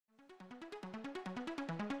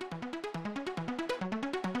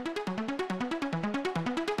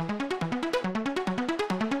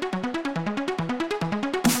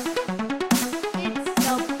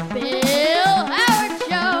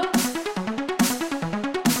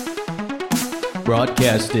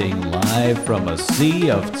Broadcasting live from a sea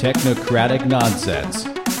of technocratic nonsense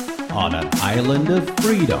on an island of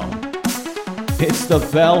freedom. It's the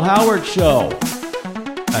Bell Howard Show.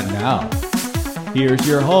 And now, here's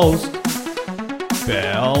your host,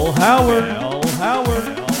 Bell Howard. Bell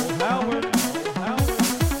Howard. Bell Howard.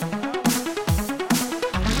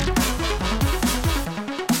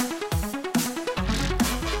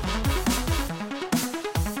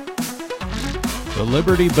 The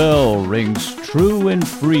Liberty Bell rings true and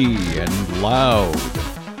free and loud.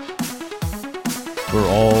 For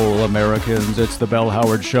all Americans, it's the Bell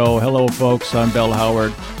Howard Show. Hello, folks. I'm Bell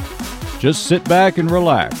Howard. Just sit back and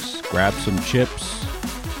relax. Grab some chips,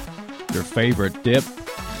 your favorite dip.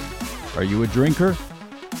 Are you a drinker?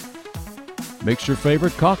 Mix your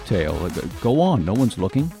favorite cocktail. Go on, no one's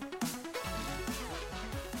looking.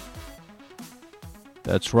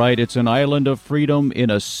 That's right, it's an island of freedom in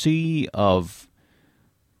a sea of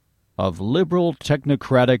liberal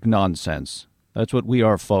technocratic nonsense. That's what we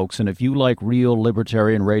are, folks, and if you like real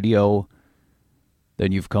libertarian radio,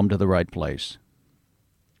 then you've come to the right place.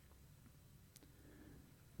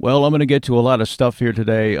 Well, I'm going to get to a lot of stuff here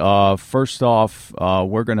today. First off,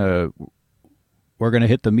 we're gonna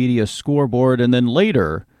hit the media scoreboard, and then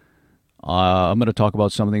later, I'm going to talk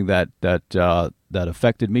about something that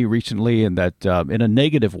affected me recently, and that in a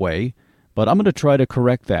negative way. But I'm going to try to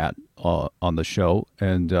correct that on the show,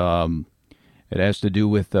 and it has to do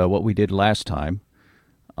with what we did last time.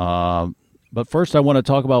 But first, I want to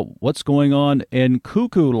talk about what's going on in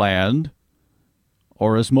Cuckoo Land,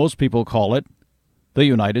 or as most people call it, the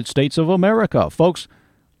United States of America. Folks,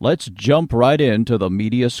 let's jump right into the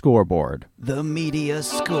media scoreboard. The media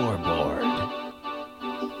scoreboard.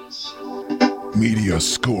 Media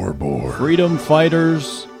scoreboard. Freedom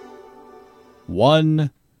fighters,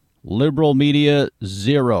 1. Liberal media,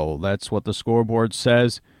 0. That's what the scoreboard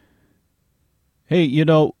says. Hey, you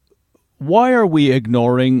know, why are we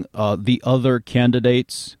ignoring the other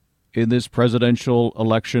candidates in this presidential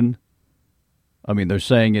election? I mean, they're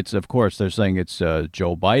saying it's Joe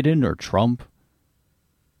Biden or Trump.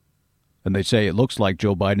 And they say it looks like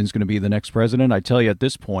Joe Biden's going to be the next president. I tell you at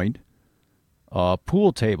this point,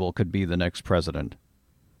 pool table could be the next president.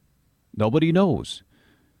 Nobody knows.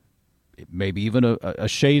 Maybe even a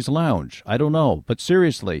chaise lounge. I don't know. But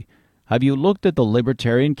seriously, have you looked at the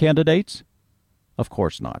libertarian candidates? Of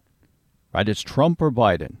course not. Right? It's Trump or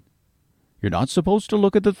Biden. You're not supposed to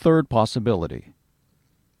look at the third possibility.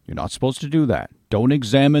 You're not supposed to do that. Don't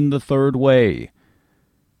examine the third way.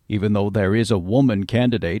 Even though there is a woman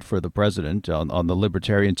candidate for the president on the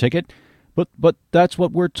libertarian ticket. But that's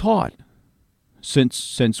what we're taught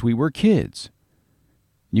since we were kids.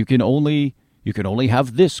 You can only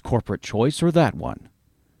have this corporate choice or that one.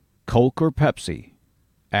 Coke or Pepsi.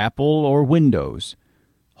 Apple or Windows.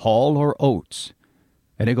 Hall or Oates.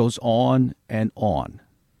 And it goes on and on.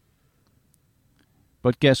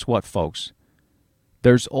 But guess what, folks?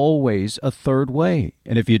 There's always a third way.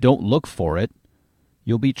 And if you don't look for it,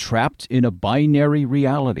 you'll be trapped in a binary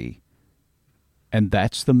reality. And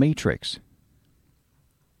that's the Matrix.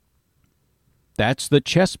 That's the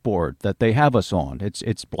chessboard that they have us on.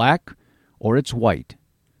 It's black or it's white.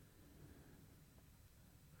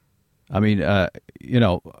 I mean,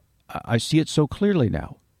 I see it so clearly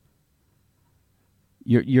now.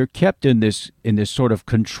 You're kept in this sort of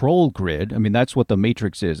control grid. I mean, that's what the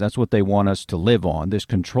Matrix is. That's what they want us to live on, this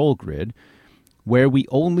control grid, where we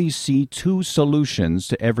only see two solutions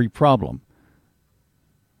to every problem.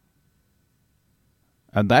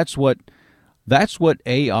 And that's what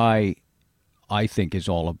AI, I think, is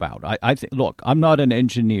all about. I think, look, I'm not an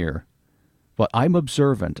engineer, but I'm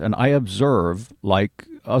observant, and I observe like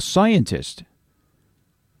a scientist.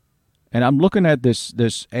 And I'm looking at this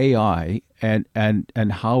AI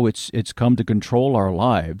and how it's come to control our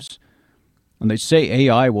lives. And they say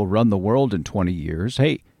AI will run the world in 20 years.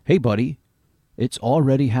 Hey, buddy, it's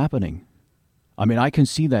already happening. I mean, I can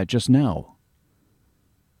see that just now.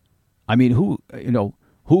 I mean,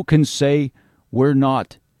 who can say we're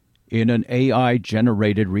not in an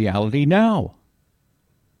AI-generated reality now?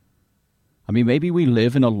 I mean, maybe we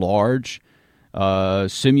live in a large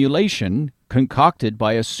simulation concocted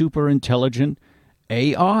by a super intelligent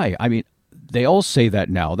AI. I mean, they all say that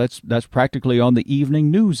now. That's practically on the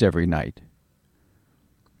evening news every night.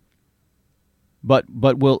 But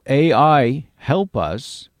will AI help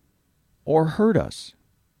us or hurt us?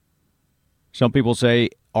 Some people say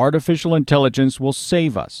artificial intelligence will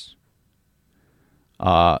save us.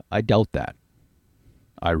 I doubt that.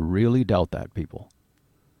 I really doubt that, people.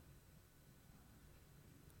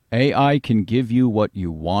 AI can give you what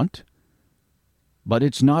you want, but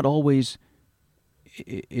it's not always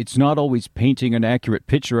it's not always painting an accurate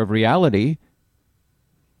picture of reality.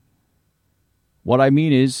 What I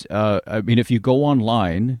mean is, if you go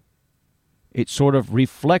online, it sort of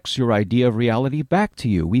reflects your idea of reality back to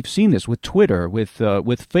you. We've seen this with Twitter, with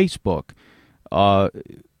Facebook.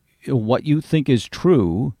 What you think is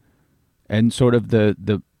true, and sort of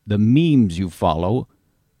the memes you follow,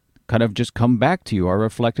 kind of just come back to you, are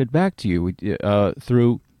reflected back to you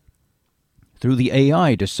through the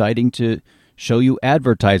AI deciding to show you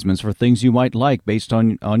advertisements for things you might like based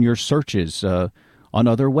on your searches on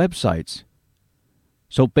other websites.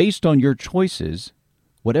 So based on your choices,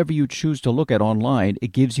 whatever you choose to look at online,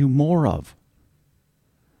 it gives you more of.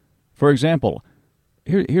 For example,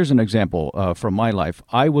 here's an example from my life.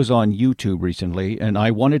 I was on YouTube recently, and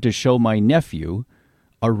I wanted to show my nephew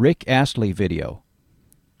a Rick Astley video.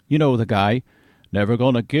 You know the guy, never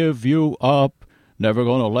gonna give you up, never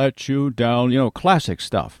gonna let you down, classic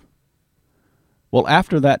stuff. Well,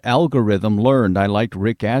 after that algorithm learned I liked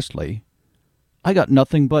Rick Astley, I got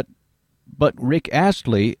nothing but Rick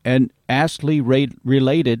Astley and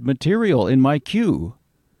Astley-related material in my queue.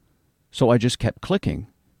 So I just kept clicking.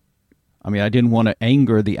 I didn't want to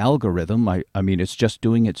anger the algorithm. It's just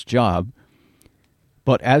doing its job.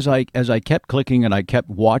 But as I kept clicking and I kept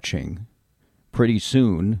watching, pretty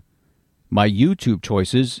soon, my YouTube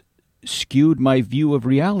choices skewed my view of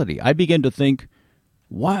reality. I began to think,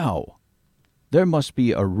 wow, there must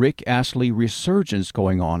be a Rick Astley resurgence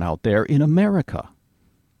going on out there in America.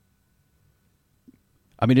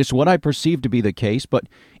 It's what I perceive to be the case, but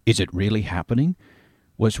is it really happening?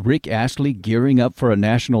 Was Rick Astley gearing up for a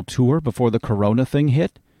national tour before the corona thing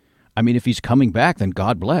hit? If he's coming back, then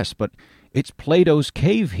God bless, but it's Plato's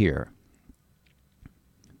cave here.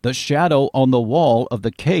 The shadow on the wall of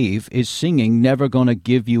the cave is singing Never Gonna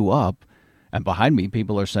Give You Up, and behind me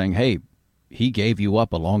people are saying, hey, he gave you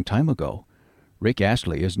up a long time ago. Rick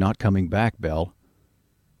Astley is not coming back, Belle.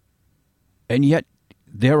 And yet,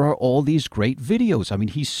 there are all these great videos.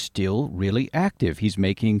 He's still really active. He's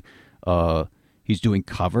making, he's doing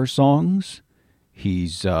cover songs.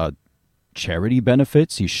 He's charity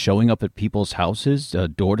benefits. He's showing up at people's houses,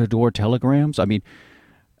 door-to-door telegrams.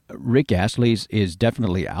 Rick Astley is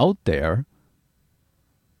definitely out there.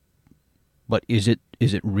 But is it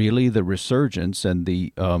really the resurgence and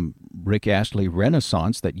the Rick Astley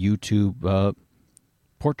renaissance that YouTube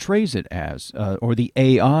portrays it as, or the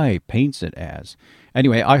AI paints it as?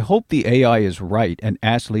 Anyway, I hope the AI is right and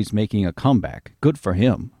Astley's making a comeback. Good for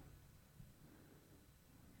him.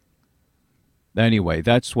 Anyway,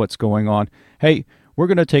 that's what's going on. Hey, we're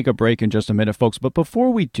going to take a break in just a minute, folks. But before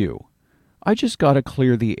we do, I just got to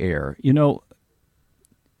clear the air.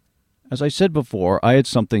 As I said before, I had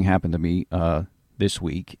something happen to me this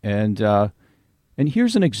week. And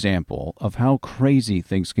here's an example of how crazy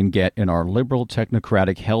things can get in our liberal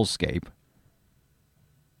technocratic hellscape.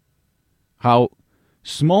 How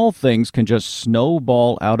small things can just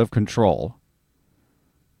snowball out of control.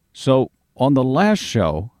 So, on the last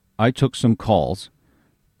show, I took some calls,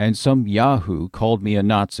 and some yahoo called me a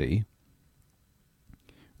Nazi.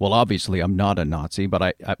 Well, obviously, I'm not a Nazi, but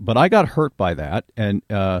I got hurt by that, and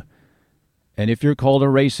if you're called a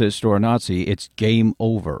racist or a Nazi, it's game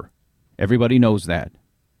over. Everybody knows that.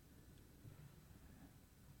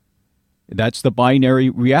 That's the binary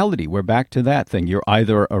reality. We're back to that thing. You're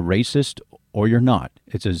either a racist or you're not.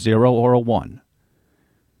 It's a 0 or a 1.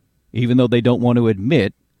 Even though they don't want to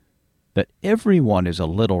admit that everyone is a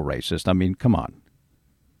little racist. Come on.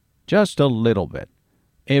 Just a little bit.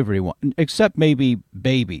 Everyone, except maybe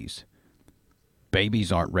babies.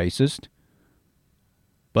 Babies aren't racist.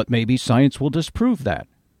 But maybe science will disprove that.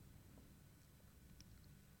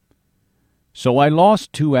 So I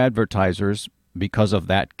lost 2 advertisers because of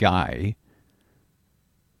that guy.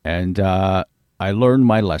 And I learned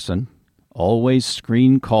my lesson. Always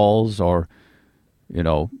screen calls or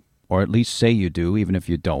at least say you do, even if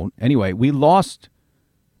you don't. Anyway, we lost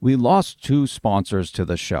 2 sponsors to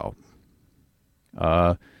the show.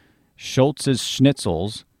 Schultz's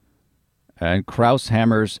Schnitzels and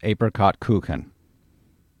Kraushammer's Apricot Kuchen.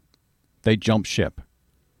 They jumped ship.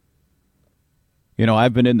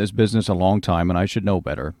 I've been in this business a long time, and I should know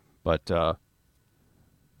better. But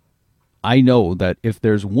I know that if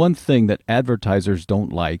there's one thing that advertisers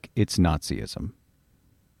don't like, it's Nazism.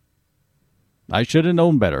 I should have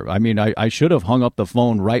known better. I should have hung up the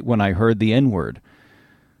phone right when I heard the N-word.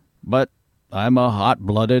 But I'm a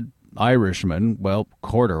hot-blooded Irishman, well,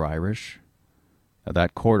 quarter Irish.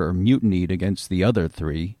 That quarter mutinied against the other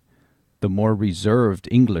 3, the more reserved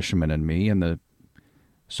Englishman in me and the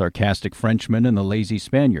sarcastic Frenchman and the lazy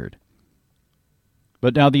Spaniard.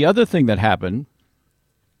 But now the other thing that happened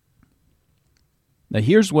Now,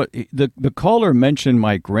 here's what the caller mentioned: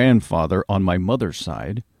 my grandfather on my mother's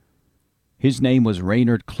side. His name was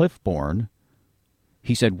Rainard Cliffborn.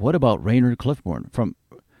 He said, what about Rainard Cliffborn? From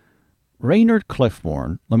Rainard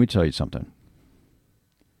Cliffborn, let me tell you something.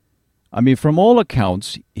 I mean, from all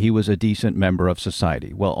accounts, he was a decent member of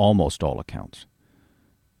society. Well, almost all accounts.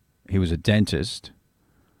 He was a dentist.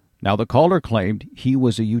 Now, the caller claimed he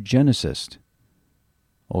was a eugenicist.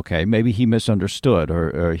 Okay, maybe he misunderstood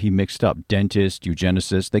or he mixed up dentist,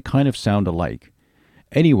 eugenicist. They kind of sound alike.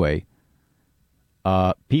 Anyway,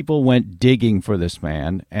 people went digging for this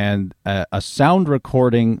man, and a sound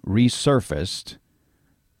recording resurfaced,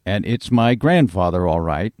 and it's my grandfather, all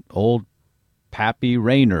right, old Pappy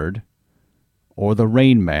Rainard, or the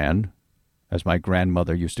Rain Man, as my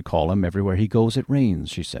grandmother used to call him. Everywhere he goes, it rains,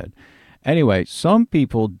 she said. Anyway, some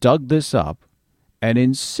people dug this up and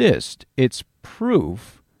insist it's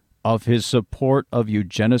proof of his support of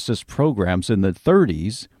eugenicist programs in the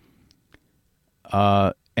 30s,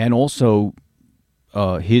 and also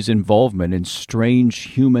his involvement in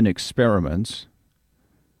strange human experiments.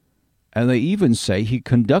 And they even say he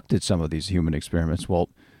conducted some of these human experiments. Well,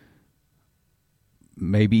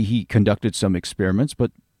 maybe he conducted some experiments,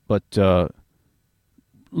 but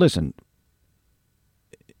listen,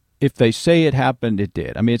 if they say it happened, it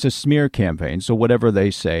did. I mean, it's a smear campaign, so whatever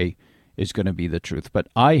they say is going to be the truth. But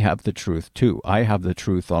I have the truth too. I have the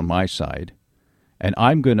truth on my side, and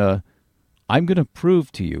I'm gonna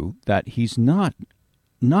prove to you that he's not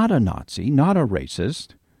a Nazi, not a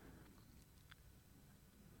racist.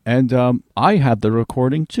 And I have the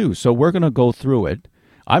recording too. So we're going to go through it.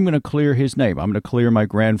 I'm going to clear his name. I'm going to clear my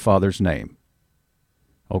grandfather's name.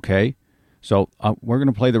 Okay? So we're going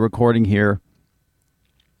to play the recording here.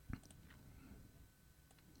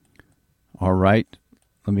 All right.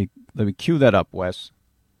 Let me cue that up, Wes.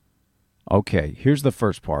 Okay, here's the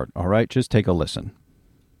first part. All right, just take a listen.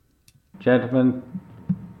 Gentlemen,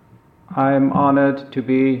 I'm honored to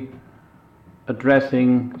be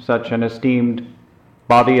addressing such an esteemed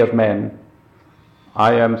body of men.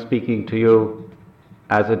 I am speaking to you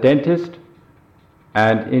as a dentist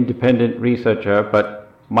and independent researcher,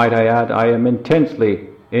 but might I add, I am intensely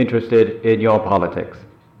interested in your politics.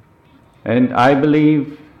 And I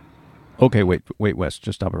believe... Okay, wait, Wes,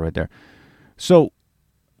 just stop it right there. So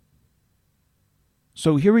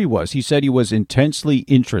here he was. He said he was intensely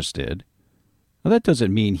interested. Well, that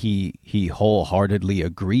doesn't mean he wholeheartedly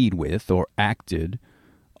agreed with or acted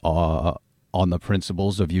on the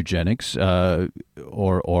principles of eugenics or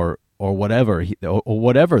whatever or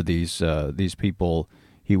whatever these people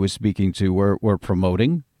he was speaking to were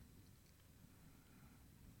promoting.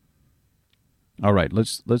 All right,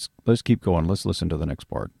 let's keep going. Let's listen to the next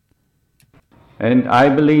part. And I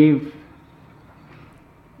believe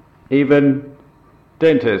even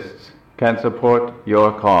dentists can support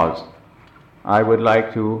your cause. I would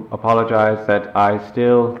like to apologize that I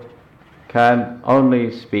still can only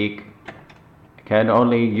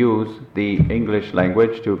use the English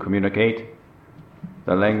language to communicate.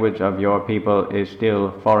 The language of your people is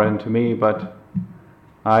still foreign to me, but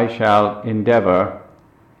I shall endeavor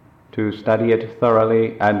to study it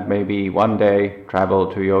thoroughly and maybe one day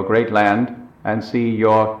travel to your great land and see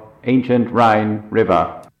your ancient Rhine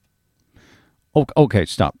River. Okay,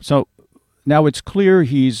 stop. So now it's clear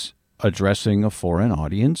he's addressing a foreign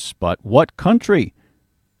audience, but what country?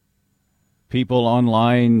 People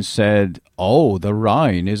online said, oh, the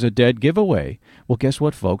Rhine is a dead giveaway. Well, guess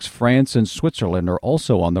what, folks? France and Switzerland are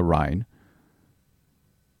also on the Rhine.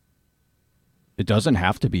 It doesn't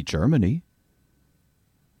have to be Germany.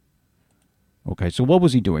 Okay, so what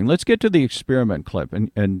was he doing? Let's get to the experiment clip and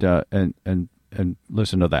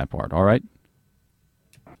listen to that part, all right?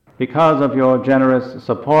 Because of your generous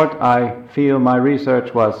support, I feel my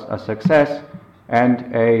research was a success,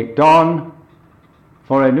 and a dawn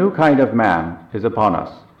for a new kind of man is upon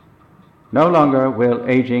us. No longer will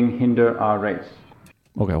aging hinder our race.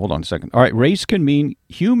 Okay, hold on a second. All right, race can mean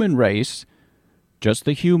human race, just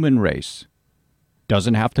the human race.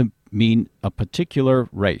 Doesn't have to mean a particular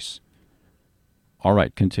race. All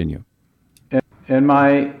right, continue. In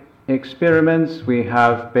my experiments, we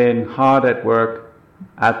have been hard at work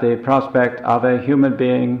at the prospect of a human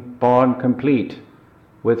being born complete,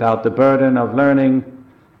 without the burden of learning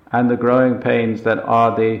and the growing pains that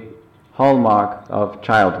are the hallmark of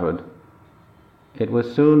childhood. It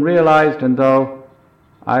was soon realized, and though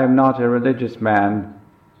I am not a religious man,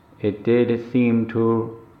 it did seem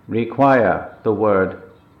to require the word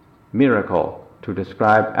miracle to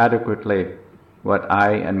describe adequately what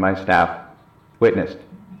I and my staff witnessed.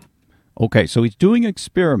 Okay, so he's doing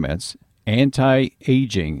experiments,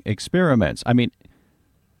 anti-aging experiments. I mean,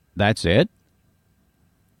 that's it?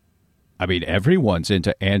 I mean, everyone's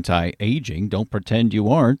into anti-aging. Don't pretend you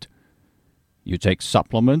aren't. You take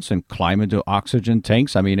supplements and climb into oxygen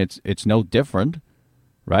tanks. I mean, it's no different,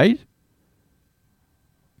 right?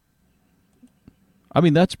 I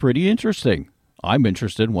mean, that's pretty interesting. I'm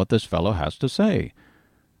interested in what this fellow has to say.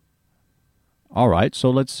 All right,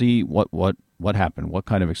 so let's see what happened, what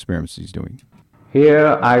kind of experiments he's doing.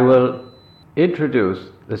 Here I will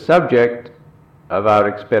introduce the subject of our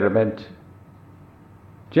experiment.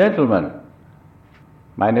 Gentlemen,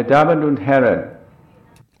 meine Damen und Herren.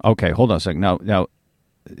 Okay, hold on a second. Now,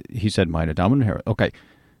 he said meine Damen und Herren. Okay,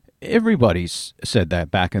 everybody said that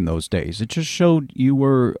back in those days. It just showed you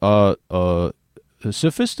were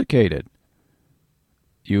sophisticated.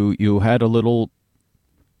 You had a little,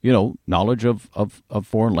 knowledge of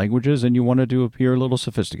foreign languages, and you wanted to appear a little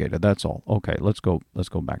sophisticated. That's all. Okay, let's go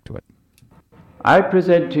back to it. I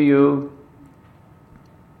present to you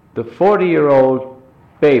the 40-year-old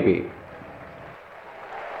baby.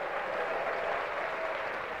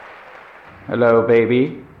 Hello,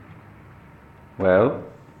 baby. Well,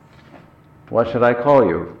 what should I call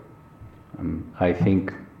you? I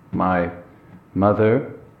think my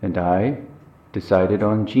mother and I decided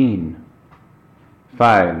on Jean.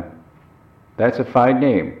 Fine. That's a fine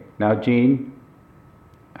name. Now, Jean,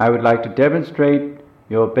 I would like to demonstrate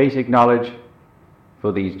your basic knowledge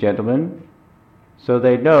for these gentlemen so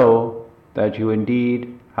they know that you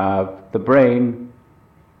indeed have the brain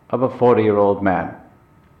of a 40-year-old man.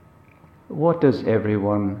 What does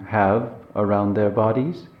everyone have around their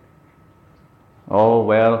bodies? Oh,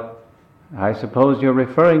 well, I suppose you're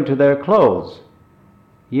referring to their clothes.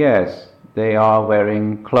 Yes, they are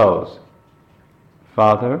wearing clothes.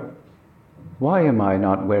 Father, why am I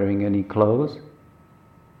not wearing any clothes?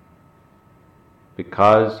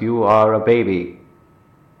 Because you are a baby,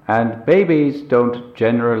 and babies don't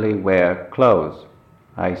generally wear clothes.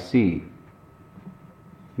 I see.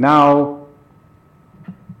 Now,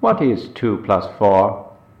 what is 2 plus 4?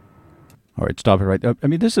 All right, stop it right there. I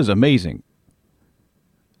mean, this is amazing.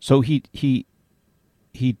 So he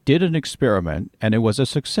did an experiment, and it was a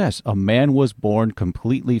success. A man was born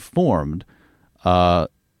completely formed, a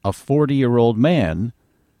 40-year-old man,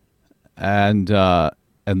 and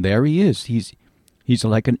there he is. He's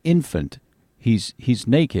like an infant. He's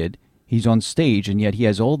naked. He's on stage, and yet he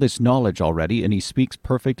has all this knowledge already, and he speaks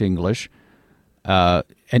perfect English.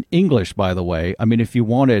 And English, by the way. I mean, if you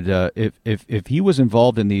wanted, if he was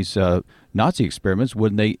involved in these Nazi experiments,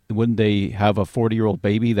 wouldn't they have a 40-year-old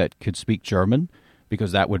baby that could speak German?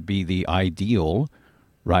 Because that would be the ideal,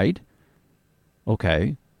 right?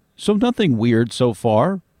 Okay, so nothing weird so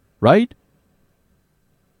far, right?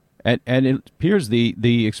 And it appears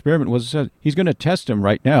the experiment was he's going to test him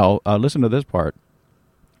right now. Listen to this part.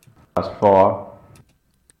 Plus 4.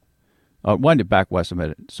 Wind it back, Wes, a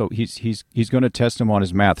minute. So he's going to test him on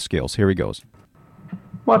his math skills. Here he goes.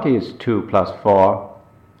 What is 2 plus 4?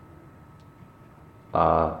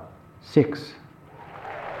 6.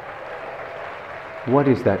 What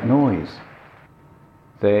is that noise?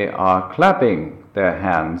 They are clapping their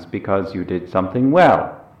hands because you did something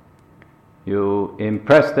well. You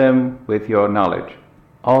impress them with your knowledge.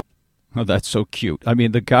 Oh, that's so cute. I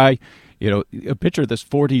mean, the guy, picture this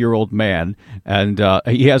 40-year-old man, and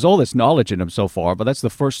he has all this knowledge in him so far, but that's the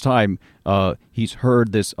first time he's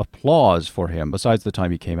heard this applause for him, besides the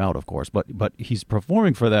time he came out, of course. But he's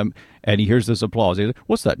performing for them, and he hears this applause. He's like,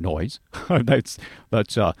 what's that noise? That's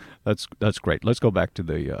great. Let's go back to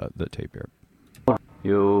the tape here.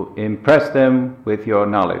 You impress them with your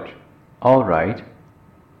knowledge. All right.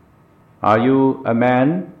 Are you a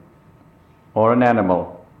man or an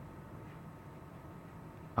animal?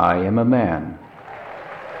 I am a man.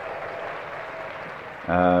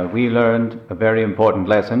 We learned a very important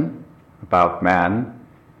lesson about man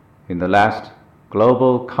in the last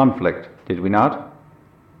global conflict, did we not?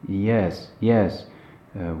 Yes.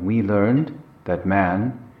 We learned that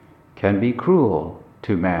man can be cruel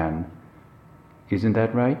to man. Isn't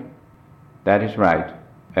that right? That is right.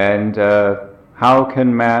 And how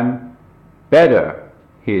can man better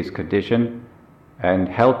his condition and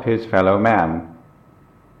help his fellow man?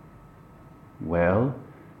 Well,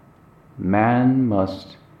 man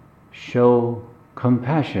must show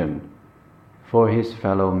compassion for his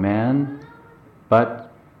fellow man,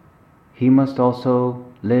 but he must also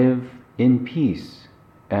live in peace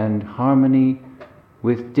and harmony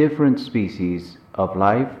with different species of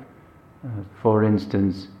life, for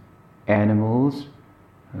instance, animals,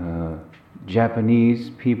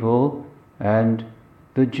 Japanese people, and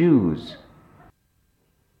the Jews.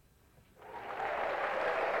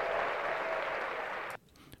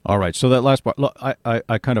 All right, so that last part, look,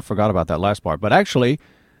 I kind of forgot about that last part. But actually,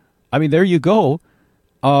 I mean, there you go.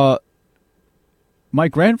 My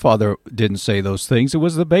grandfather didn't say those things. It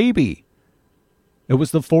was the baby. It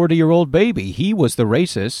was the 40-year-old baby. He was the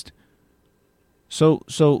racist.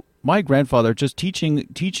 So my grandfather just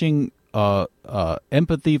teaching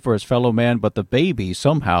empathy for his fellow man, but the baby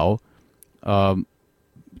somehow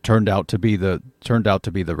turned out to be the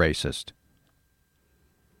racist.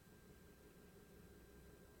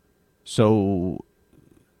 So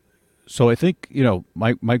I think,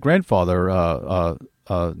 my grandfather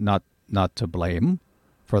not to blame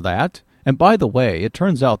for that. And by the way, it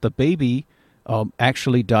turns out the baby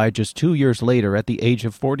actually died just 2 years later at the age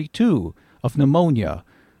of 42 of pneumonia.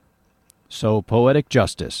 So poetic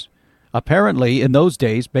justice. Apparently, in those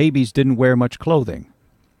days, babies didn't wear much clothing.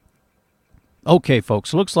 Okay,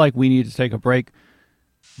 folks, looks like we need to take a break.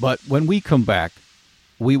 But when we come back,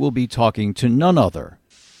 we will be talking to none other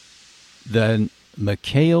than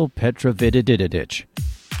Mikhael Petrovididididitch,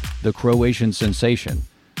 the Croatian sensation,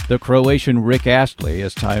 the Croatian Rick Astley,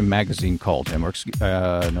 as Time magazine called him. Or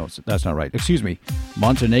no, that's not right. Excuse me,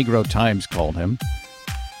 Montenegro Times called him.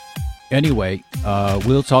 Anyway,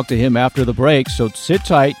 we'll talk to him after the break, so sit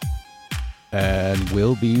tight, and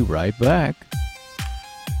we'll be right back.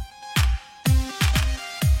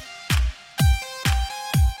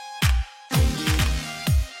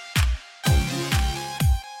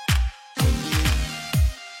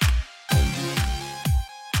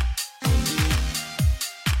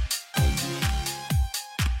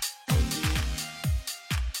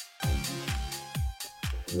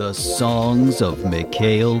 The Songs of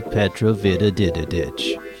Mikhael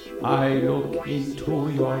Petrovididididitch. I look into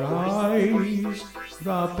your eyes,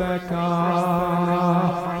 Rebecca.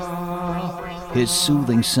 His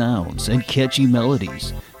soothing sounds and catchy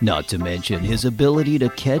melodies, not to mention his ability to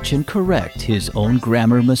catch and correct his own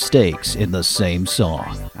grammar mistakes in the same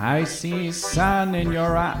song. I see sun in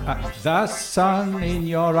your the sun in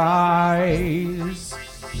your eyes,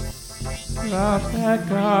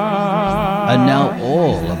 Rebecca. And now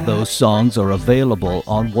all of those songs are available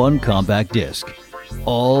on one compact disc.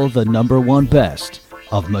 All the #1 best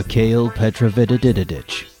of Mikhael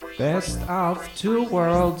Petrovididididitch. Best of two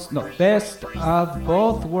worlds, no, best of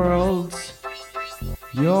both worlds.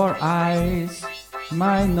 Your eyes,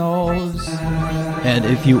 my nose. And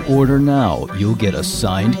if you order now, you'll get a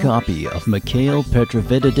signed copy of Mikhael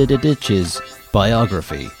Petrovididididitch's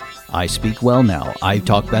biography. I speak well now. I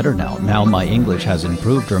talk better now. Now my English has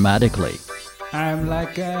improved dramatically. I'm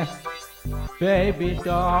like a baby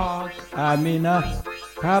dog. I mean a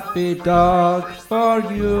puppy dog for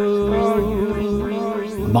you.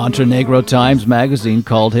 Montenegro Times magazine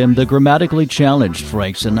called him the grammatically challenged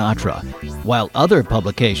Frank Sinatra, while other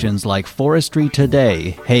publications like Forestry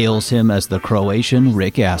Today hails him as the Croatian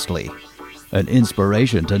Rick Astley, an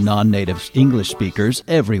inspiration to non-native English speakers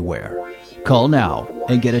everywhere. Call now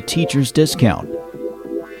and get a teacher's discount.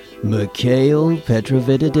 Mikhael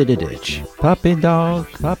Petrovididididitch. Puppy dog,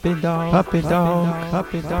 puppy dog, puppy dog,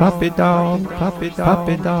 puppy dog, puppy dog, puppy dog,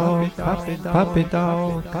 puppy dog, puppy dog, puppy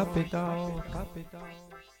dog, puppy dog, puppy dog.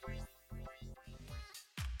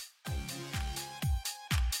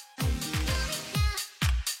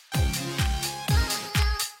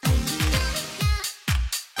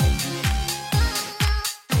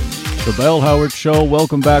 The Bell Howard Show.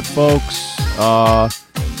 Welcome back, folks.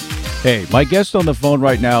 Hey, my guest on the phone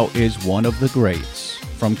right now is one of the greats.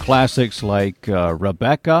 From classics like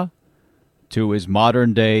Rebecca to his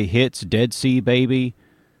modern-day hits, Dead Sea Baby.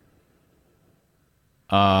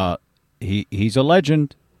 He's a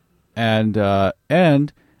legend. And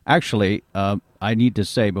actually, I need to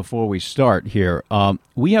say before we start here,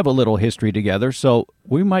 we have a little history together, so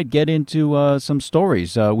we might get into some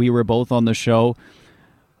stories. We were both on the show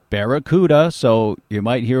Barracuda, so you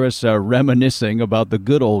might hear us reminiscing about the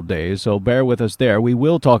good old days, so bear with us there. We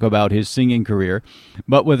will talk about his singing career,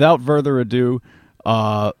 but without further ado,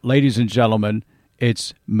 ladies and gentlemen,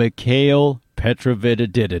 it's Mikhael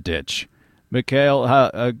Petrovididididitch.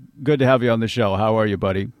 Mikhael, good to have you on the show. How are you,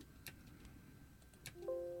 buddy?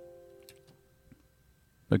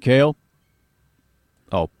 Mikhael?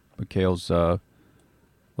 Oh, Mikhael's,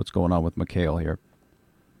 what's going on with Mikhael here?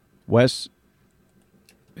 Wes?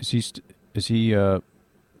 Is he all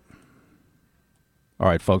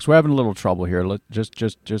right, folks, we're having a little trouble here.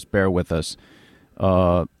 Just bear with us.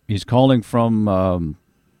 He's calling from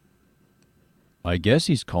I guess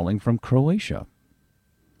he's calling from Croatia.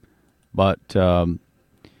 But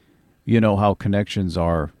you know how connections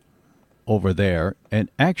are over there, and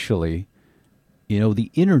actually, the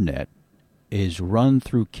internet is run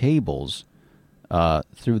through cables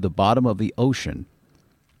through the bottom of the ocean.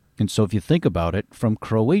 And so if you think about it, from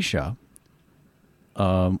Croatia,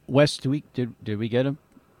 Wes, did we get him?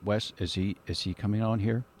 Wes, is he coming on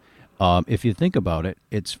here? If you think about it,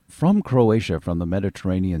 it's from Croatia, from the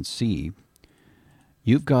Mediterranean Sea.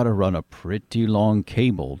 You've got to run a pretty long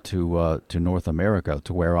cable to North America,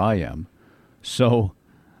 to where I am. So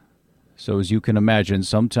as you can imagine,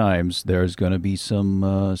 sometimes there's going to be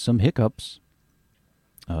some hiccups.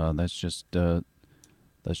 That's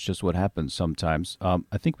just what happens sometimes.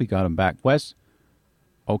 I think we got him back. Wes?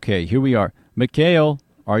 Okay, here we are. Mikhael,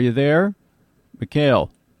 are you there? Mikhael.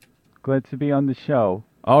 Glad to be on the show.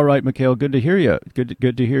 All right, Mikhael, good to hear you.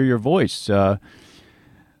 Good to hear your voice.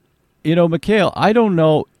 Mikhael, I don't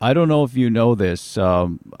know if you know this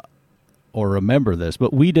or remember this,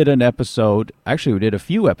 but we did an episode. Actually, we did a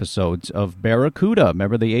few episodes of Barracuda.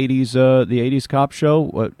 Remember the '80s cop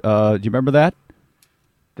show? Do you remember that?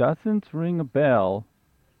 Doesn't ring a bell.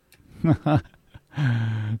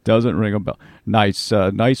 Doesn't ring a bell. Nice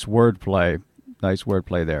wordplay. Nice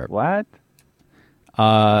wordplay there. What?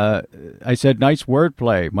 I said nice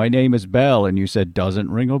wordplay. My name is Bell, and you said doesn't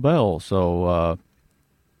ring a bell. So,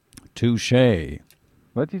 touche.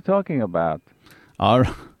 What are you talking about? All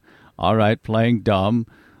right, playing dumb,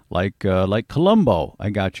 like Columbo. I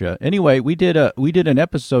gotcha. Anyway, we did an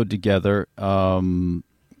episode together.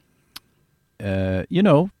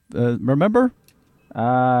 Remember?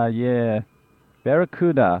 Yeah.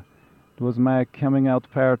 Barracuda. It was my coming out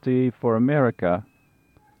party for America.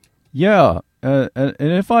 Yeah, and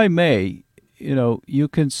if I may, you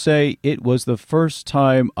can say it was the first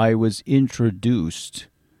time I was introduced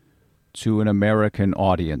to an American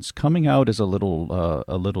audience. Coming out is a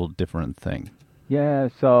little different thing. Yeah,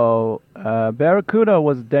 so Barracuda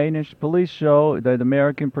was a Danish police show that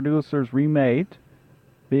American producers remade.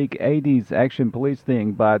 Big 80s action police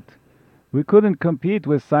thing, but we couldn't compete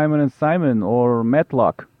with Simon & Simon or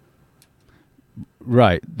Matlock.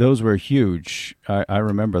 Right, those were huge. I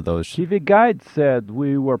remember those. TV Guide said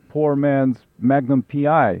we were poor man's Magnum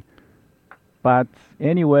PI. But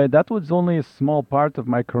anyway, that was only a small part of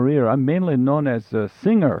my career. I'm mainly known as a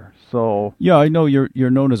singer, so... Yeah, I know you're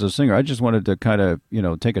known as a singer. I just wanted to kind of,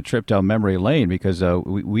 take a trip down memory lane because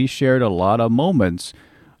we shared a lot of moments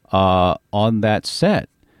on that set.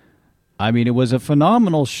 I mean, it was a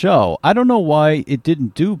phenomenal show. I don't know why it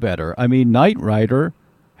didn't do better. I mean, Knight Rider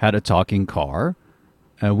had a talking car.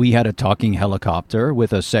 We had a talking helicopter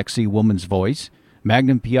with a sexy woman's voice.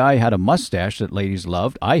 Magnum P.I. had a mustache that ladies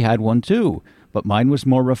loved. I had one too, but mine was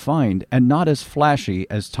more refined and not as flashy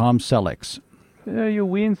as Tom Selleck's. Yeah, you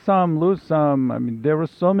win some, lose some. I mean, there were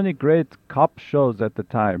so many great cop shows at the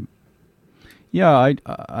time. Yeah,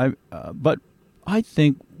 but I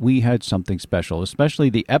think we had something special,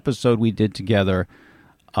 especially the episode we did together.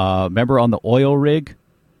 Remember on the oil rig?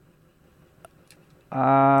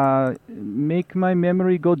 Make my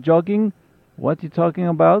memory go jogging? What you talking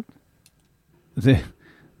about?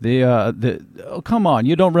 Oh, come on,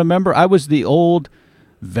 you don't remember? I was the old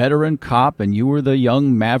veteran cop and you were the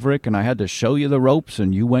young maverick, and I had to show you the ropes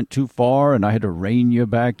and you went too far and I had to rein you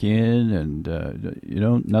back in and,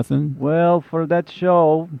 nothing? Well, for that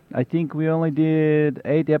show, I think we only did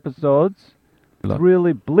 8 episodes. It's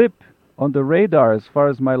really blip on the radar as far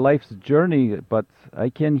as my life's journey, but I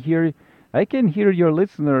can hear your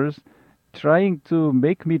listeners trying to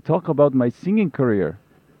make me talk about my singing career.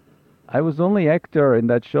 I was only actor in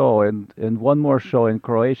that show and one more show in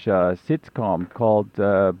Croatia, a sitcom called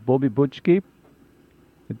Bobby Bučki.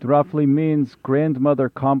 It roughly means grandmother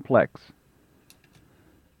complex.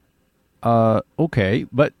 Okay,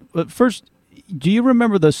 but first, do you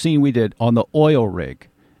remember the scene we did on the oil rig?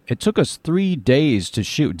 It took us 3 days to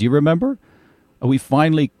shoot. Do you remember? We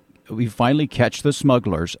finally catch the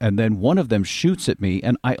smugglers, and then one of them shoots at me,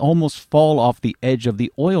 and I almost fall off the edge of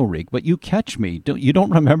the oil rig. But you catch me. You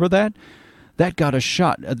don't remember that? That got a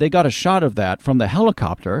shot. They got a shot of that from the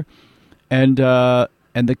helicopter, and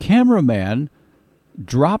the cameraman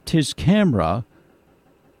dropped his camera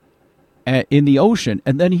in the ocean,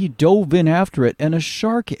 and then he dove in after it, and a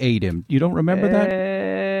shark ate him. You don't remember that?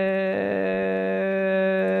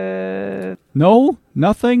 No?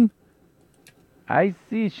 Nothing? I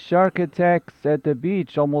see shark attacks at the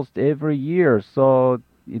beach almost every year, so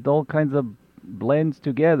it all kinds of blends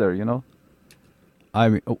together, I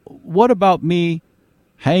mean, what about me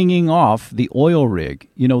hanging off the oil rig?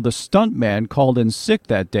 The stuntman called in sick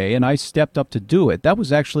that day, and I stepped up to do it. That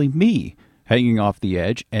was actually me hanging off the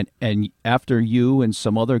edge, and after you and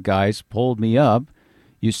some other guys pulled me up,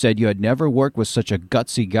 you said you had never worked with such a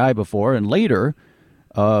gutsy guy before, and later...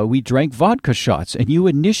 we drank vodka shots, and you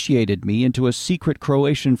initiated me into a secret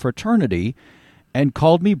Croatian fraternity, and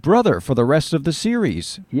called me brother for the rest of the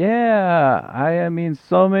series. Yeah, I am in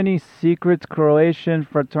so many secret Croatian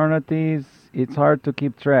fraternities, it's hard to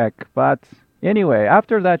keep track. But anyway,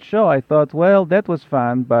 after that show, I thought, well, that was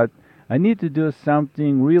fun, but I need to do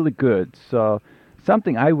something really good. So,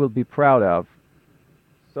 something I will be proud of.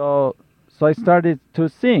 So I started to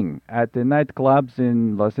sing at the nightclubs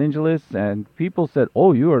in Los Angeles, and people said,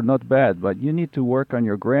 "Oh, you are not bad, but you need to work on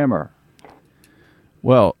your grammar."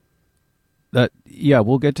 Well,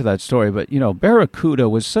 we'll get to that story, but Barracuda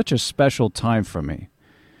was such a special time for me.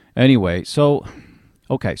 Anyway, so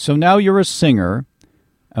now you're a singer,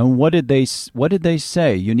 and what did they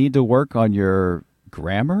say? You need to work on your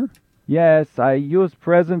grammar? Yes, I use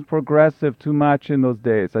present progressive too much in those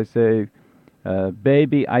days. I say,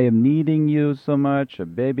 baby, I am needing you so much.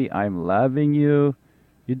 Baby, I'm loving you.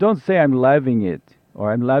 You don't say I'm loving it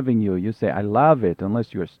or I'm loving you. You say I love it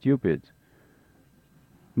unless you're stupid.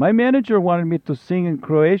 My manager wanted me to sing in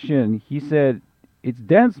Croatian. He said, it's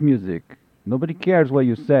dance music. Nobody cares what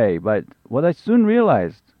you say. But what I soon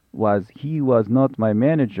realized was he was not my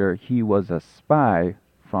manager. He was a spy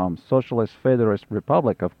from Socialist Federalist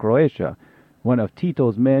Republic of Croatia, one of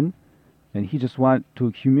Tito's men. And he just wanted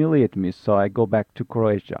to humiliate me, so I go back to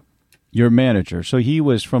Croatia. Your manager. So he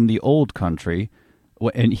was from the old country,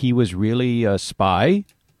 and he was really a spy?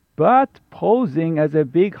 But posing as a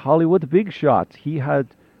big Hollywood big shot. He had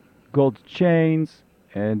gold chains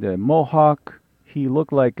and a mohawk. He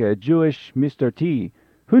looked like a Jewish Mr. T.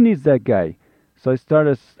 Who needs that guy? So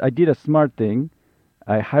I did a smart thing.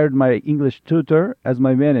 I hired my English tutor as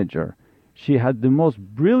my manager. She had the most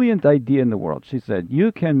brilliant idea in the world. She said,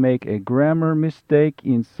 you can make a grammar mistake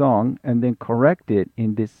in song and then correct it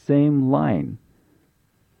in the same line.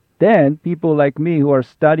 Then people like me who are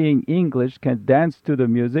studying English can dance to the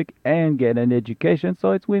music and get an education,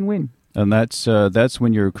 so it's win-win. And that's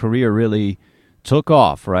when your career really took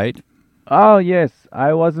off, right? Oh, yes.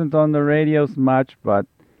 I wasn't on the radios much, but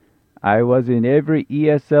I was in every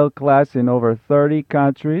ESL class in over 30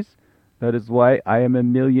 countries. That is why I am a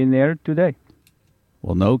millionaire today.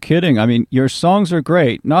 Well, no kidding. I mean, your songs are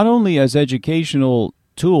great, not only as educational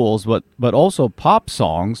tools, but also pop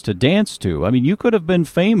songs to dance to. I mean, you could have been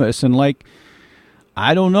famous and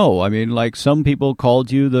I don't know. I mean, some people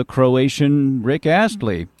called you the Croatian Rick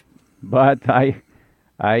Astley. But I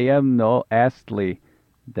am no Astley.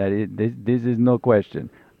 This is no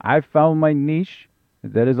question. I found my niche.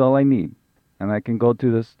 That is all I need. And I can go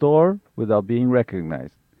to the store without being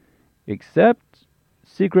recognized. Except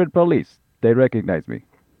secret police. They recognize me.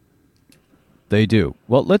 They do.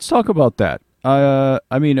 Well, let's talk about that.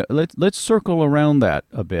 Let's circle around that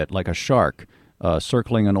a bit, like a shark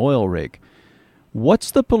circling an oil rig. What's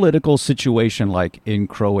the political situation like in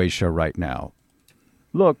Croatia right now?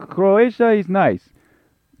 Look, Croatia is nice.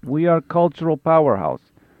 We are a cultural powerhouse.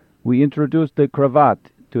 We introduced the cravat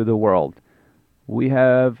to the world. We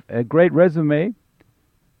have a great resume,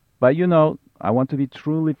 but I want to be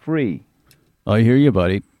truly free. I hear you,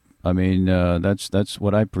 buddy. I mean, that's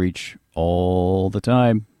what I preach all the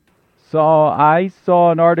time. So I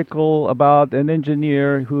saw an article about an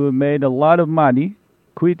engineer who made a lot of money,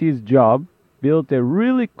 quit his job, built a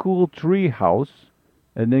really cool tree house,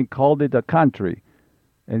 and then called it a country.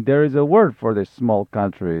 And there is a word for this small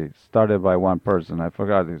country started by one person. I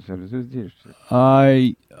forgot it.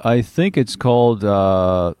 I think it's called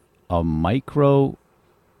a micronation,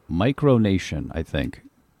 I think.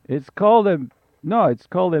 It's called a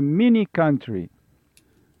mini country.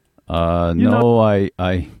 I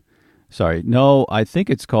think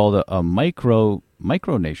it's called a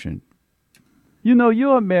micronation.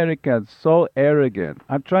 You Americans so arrogant.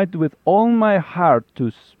 I'm trying with all my heart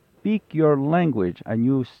to speak your language, and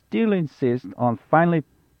you still insist on finally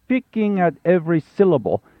picking at every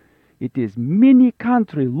syllable. It is mini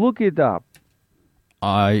country. Look it up.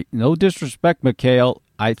 No disrespect, Mikhael.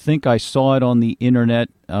 I think I saw it on the internet,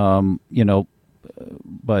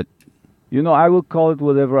 but... I will call it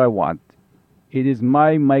whatever I want. It is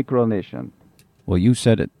my micronation. Well, you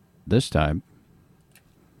said it this time.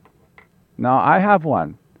 Now, I have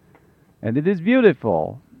one, and it is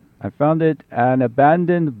beautiful. I found it at an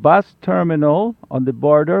abandoned bus terminal on the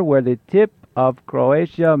border where the tip of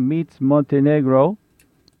Croatia meets Montenegro.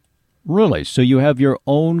 Really? So you have your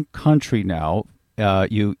own country now.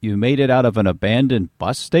 You made it out of an abandoned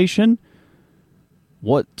bus station?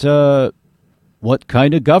 What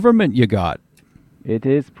kind of government you got? It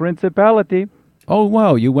is principality. Oh,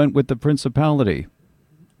 wow, you went with the principality.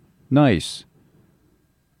 Nice.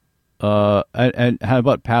 And how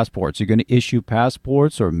about passports? You going to issue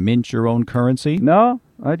passports or mint your own currency? No,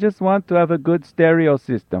 I just want to have a good stereo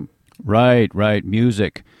system. Right,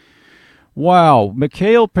 music. Wow.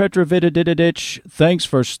 Mikhael Petrovididididitch, thanks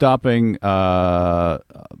for stopping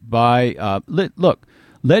by. Look,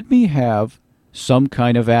 let me have some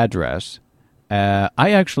kind of address. I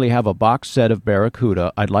actually have a box set of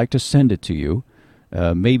Barracuda. I'd like to send it to you.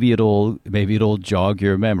 Maybe it'll jog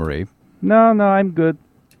your memory. No, I'm good.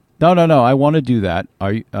 No. I want to do that.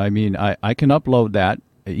 I can upload that.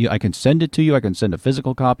 I can send it to you. I can send a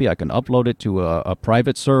physical copy. I can upload it to a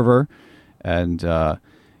private server, and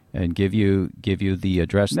give you the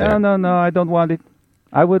address there. No, I don't want it.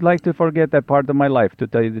 I would like to forget that part of my life, to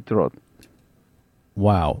tell you the truth.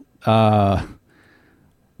 Wow.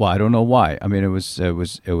 Well, I don't know why. I mean, it was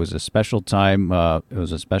a special time. It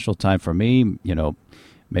was a special time for me. You know,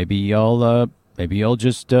 maybe I'll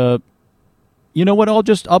just you know what? I'll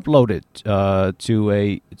just upload it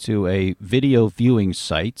to a video viewing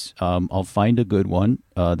site. I'll find a good one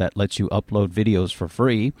that lets you upload videos for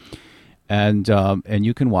free, and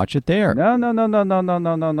you can watch it there. No.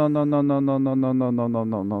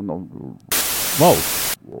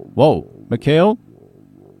 Whoa,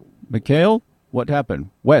 Mikhael, what happened?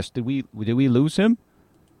 Wes, did we lose him?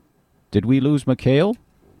 Did we lose Mikhael?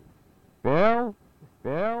 Bill.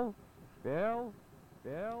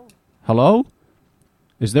 Hello?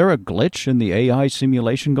 Is there a glitch in the AI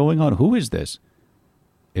simulation going on? Who is this?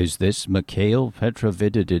 Is this Mikhael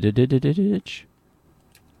Petrovididididitch?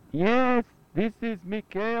 Yes, this is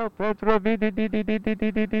Mikhael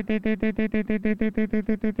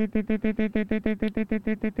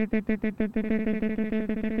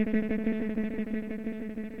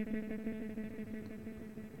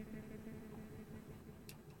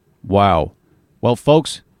Wow. Well,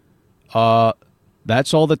 folks,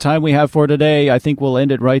 that's all the time we have for today. I think we'll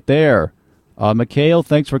end it right there. Mikhael,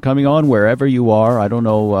 thanks for coming on wherever you are. I don't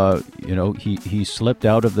know, he slipped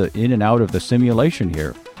in and out of the simulation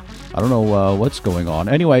here. I don't know what's going on.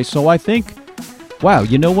 Anyway, so I think, wow,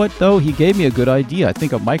 you know what, though? He gave me a good idea. I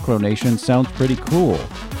think a micronation sounds pretty cool.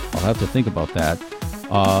 I'll have to think about that.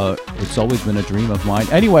 It's always been a dream of mine.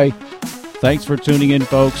 Anyway, thanks for tuning in,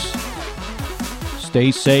 folks. Stay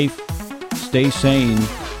safe, stay sane,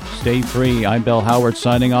 stay free. I'm Bill Howard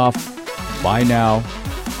signing off. Bye now.